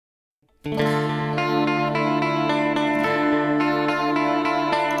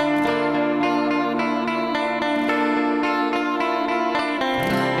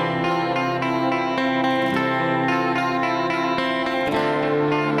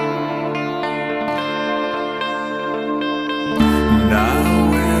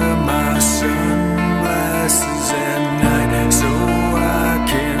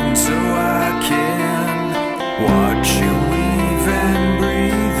Watch you weave and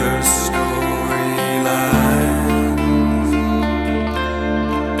breathe the storylines.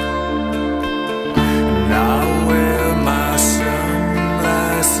 And I wear my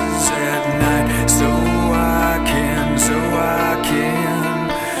sunglasses at night so I can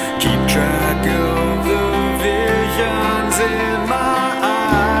keep track of the visions in my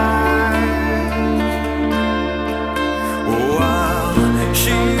eyes. While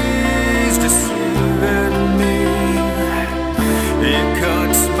she's deceiving me, it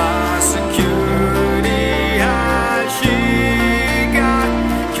cuts my security high. She got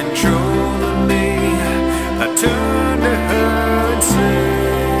control of me. I turn to her and say,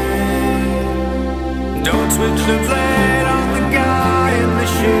 don't switch the blade on the guy in the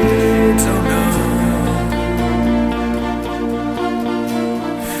shades, oh no.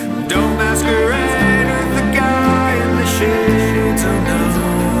 Don't masquerade with the guy in the shades, oh no.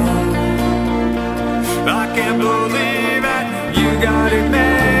 I can't believe it, you got it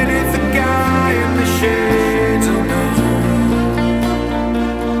made with the guy in the shades, oh no.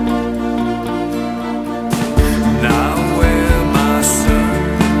 Now I wear my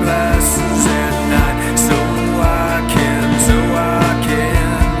sunglasses at night so I can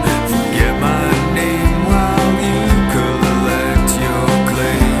forget my name while you collect your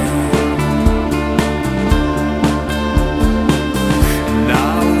claim.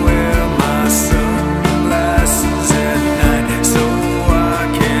 Now I wear my sunglasses at night so I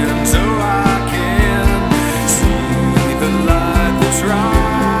can see the light that's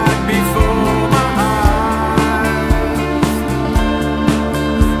right before my eyes.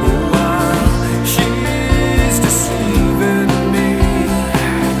 While she's deceiving me,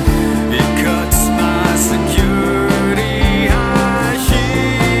 it cuts my security high. She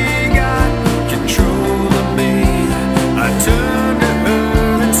got control of me. I turn to her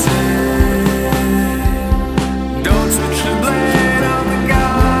and say, don't switch the blade on the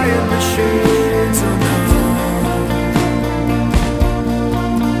guy in the shades, oh no.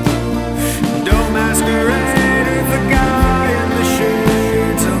 Don't masquerade with the guy in the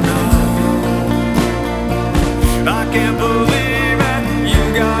shades, oh no. I can't believe it, you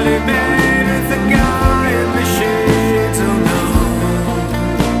got it made with the guy in the shades, oh no.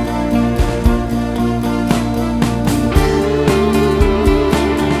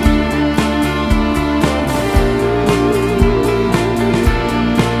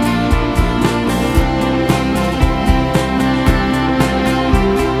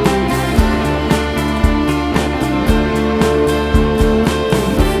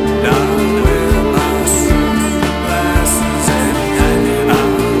 Now I wear my sunglasses at night. I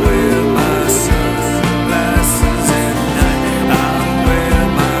wear my sunglasses at night. I wear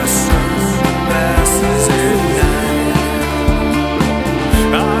my sunglasses at night.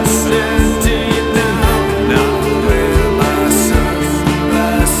 I said to you now, I wear my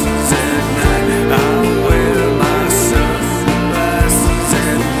sunglasses at night. I wear my sunglasses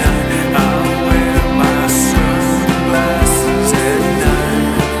at night. I wear my sunglasses at night.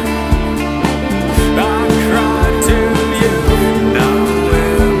 I cried to you, now I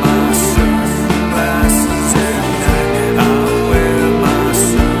wear my sunglasses at night. I wear my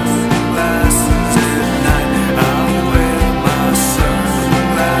sunglasses at night. I wear my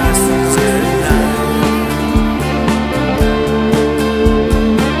sunglasses at night.